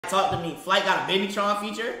talk to me. Flight got a Babytron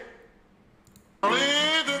feature. Broke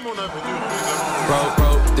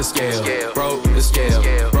the scale, broke the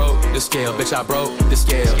scale, broke the scale, bitch, I broke the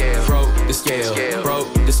scale, broke the scale,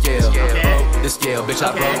 broke the scale, broke the scale, bitch,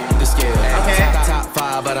 I broke the scale. Top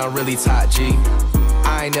 5, but I'm really top G.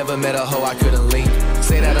 I ain't never met a hoe I couldn't link.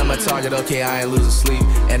 Say that I'm a target, okay, I ain't losing sleep.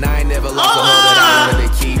 And I ain't never lost a hoe that I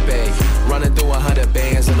wanted to keep, ayy. Running through 100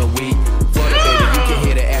 bands in a week. Florida, baby, you can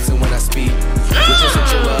hear the accent when I speak. Which is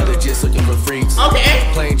a other just looking for freaks.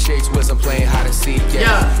 Playing chicks with some playing hide and seek,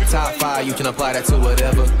 Top 5, you can apply that to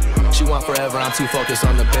whatever. She want forever, I'm too focused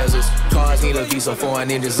on the bezels. Cars need a visa, foreign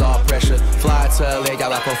ninjas, all pressure. Fly to LA,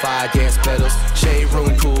 got like 4-5 gas pedals. Shade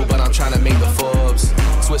room cool, but I'm trying to make the Forbes.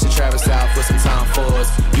 Switch to Travis South with some Tom Fords.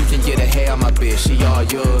 You can get a hair on my bitch, she all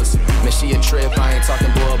yours. Man, she a trip, I ain't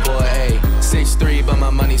talking boy, ayy. 6'3", but my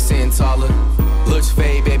money sitting taller. Looks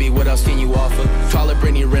fade, baby, what else can you offer? Call her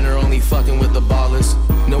Brittany Renner, only fucking with the ballers.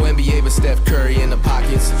 No NBA but Steph Curry in the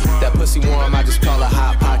pockets. That pussy warm, I just call her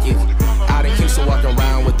Hot Pocket. Out in Houston, walking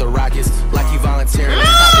around with the Rockets. Like you volunteering his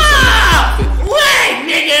pockets are not profit. Wait,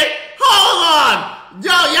 nigga! Hold on!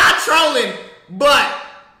 Yo, y'all trolling, but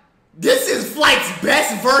this is Flight's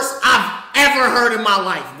best verse I've ever heard in my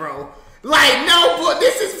life, bro. Like, no, but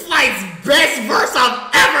this is Flight's best verse I've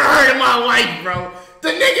ever heard in my life, bro. The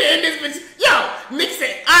nigga in this bitch, yo, Nick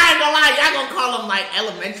said, I ain't gonna lie, y'all gonna call him like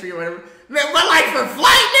elementary or whatever. But like for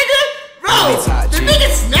Flight, nigga, bro, the nigga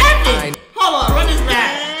snapping. Hold on, run this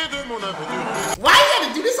back. Why you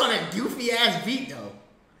gotta do this on a goofy ass beat though?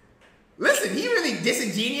 Listen, he really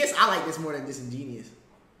disingenuous. I like this more than disingenuous.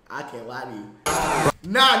 I can't lie to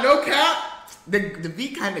you. Nah, no cap. The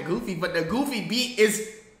beat kind of goofy, but the goofy beat is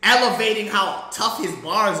elevating how tough his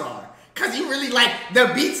bars are. Cause you really like,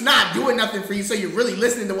 the beat's not doing nothing for you, so you're really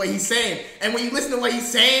listening to what he's saying. And when you listen to what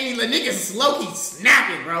he's saying, the nigga's slow, he's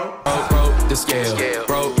snapping, bro. Broke the scale,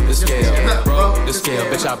 broke the scale, broke the scale,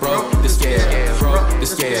 bitch, I broke the scale, broke the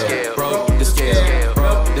scale, broke the scale,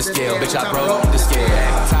 broke the scale, bitch, I broke the scale.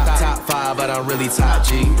 Top 5, but I'm really top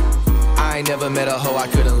G. I ain't never met a hoe I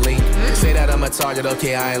couldn't link. Say that I'm a target,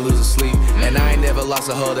 okay, I ain't losing sleep. And I ain't never lost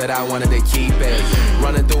a hoe that I wanted to keep, ayy.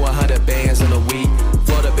 Running through 100 bands in a week.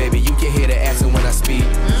 Florida, baby, you can hear the accent when I speak.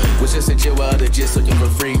 Was just a chill with other just looking for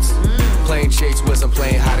freaks. Playing chicks with some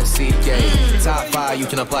playing hide and seek, Top 5, you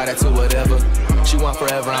can apply that to whatever. She want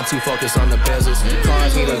forever, I'm too focused on the bezels.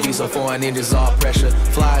 Cars need a visa, foreign ninjas, all pressure.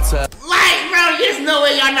 Fly to like, bro, there's no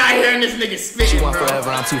way y'all not hearing this nigga spit. She want forever,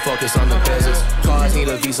 I'm too focused on the bezels. Cars need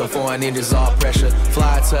a visa, foreign ninjas, all pressure.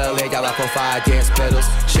 Fly to LA, got like 4-5 gas pedals.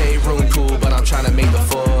 Shade room cool, but I'm trying to make the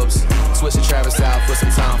Forbes. Switch to Travis South with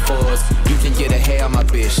some Tom Fords. You can get a hair on my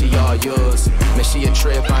bitch, she all yours. Man, she a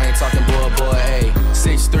trip, I ain't talking boy, ayy.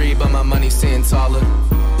 6'3", but my money sitting taller.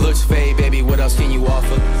 Looks fade, baby, what else can you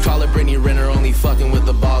offer? Call her Brittany Renner, only fucking with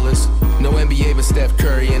the ballers. No NBA but Steph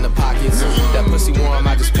Curry in the pockets. That pussy warm,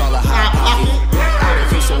 I just call her Hot Pocket. Out in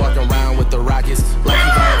Houston, walking around with the Rockets. Like he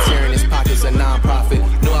volunteering his pockets, a non-profit.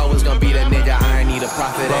 Knew I was gonna be that nigga, I ain't need a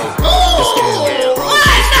profit, ayy. The scale, bro,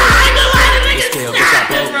 the scale, bitch, I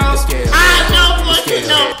broke the scale.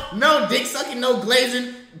 No dick sucking, no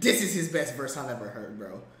glazing. This is his best verse I've ever heard,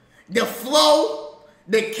 bro. The flow,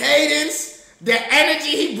 the cadence, the energy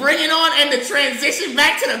he bringing on, and the transition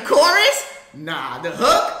back to the chorus. Nah, the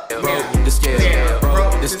hook. Broke the scale,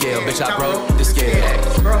 broke the scale, bitch, I broke the scale.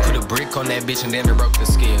 Put a brick on that bitch and then it broke the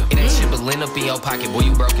scale. It ain't shit but lint up in your pocket, boy,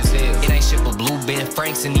 you broke as hell. It ain't shit but blue Ben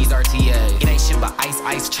Franks in these RTAs. It ain't shit but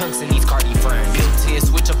ice chunks in these Cardi frames. Built-in,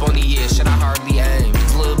 switch up on the ear, shit I hardly aim.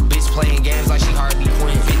 This little bitch playing games like she hardly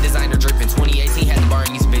queen. Been designer dripping, 2018 had the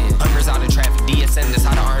Barney's been. Hunters out in traffic, DSM, that's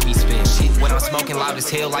how the army spin. Shit, when I'm smoking loud as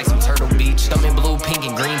hell like some Turtle Beach. Thumbing blue, pink,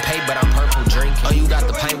 and green paint, but I'm purple drinking. Oh, you got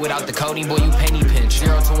the pint without the codeine, boy, you penny pinch.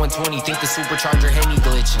 0 to 120, think the supercharger Henny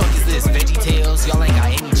glitch. Fuck is this, Veggie Tales? Y'all ain't got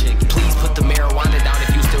any chicken. Please put the marijuana down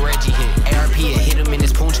if you still Reggie hit. ARP hit him in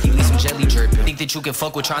his poonchki, leave some jelly dripping. Think that you can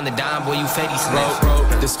fuck with trying to dime, boy, you fetty sniff. Broke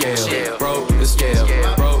the scale, broke the scale,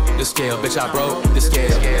 broke the scale, bitch, I broke the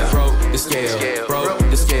scale, broke the scale, broke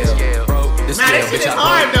the scale, broke the scale, bitch, I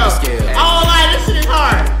broke the scale. Oh, like, this shit is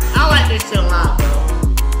hard. I like this shit a lot, bro.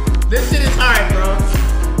 This shit is hard, bro.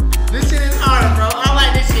 This shit is hard, bro. I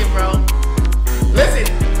like this shit, bro. Listen.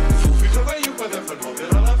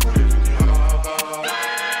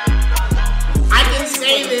 I can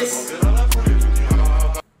say this.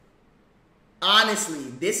 Honestly,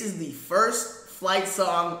 this is the first Flight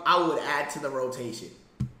song I would add to the rotation.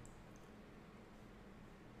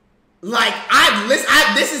 Like,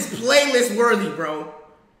 this is playlist worthy, bro.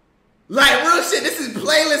 Like, real shit, this is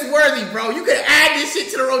playlist worthy, bro. You could add this shit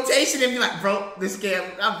to the rotation and be like, bro, this scam.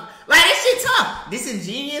 Like, this shit tough.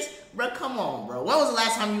 Disingenuous, bro. Come on, bro. When was the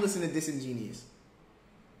last time you listened to Disingenuous?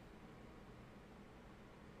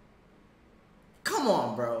 Come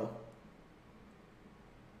on, bro.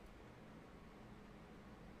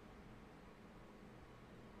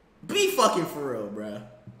 Be fucking for real, bro.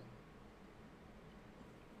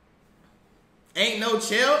 Ain't No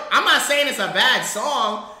Chill. I'm not saying it's a bad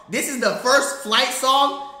song. This is the first Flight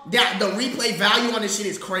song that the replay value on this shit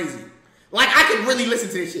is crazy. Like, I could really listen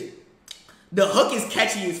to this shit. The hook is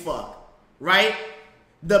catchy as fuck, right?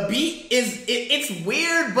 The beat is, it's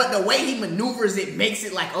weird, but the way he maneuvers it makes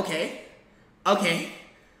it like, okay.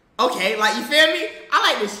 Like, you feel me?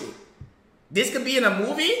 I like this shit. This could be in a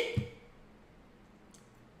movie.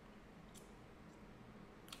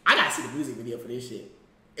 I gotta see the music video for this shit.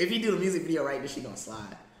 If you do the music video right, this shit gonna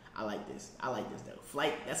slide. I like this though.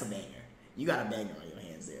 Flight, that's a banger. You got a banger on your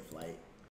hands there, Flight.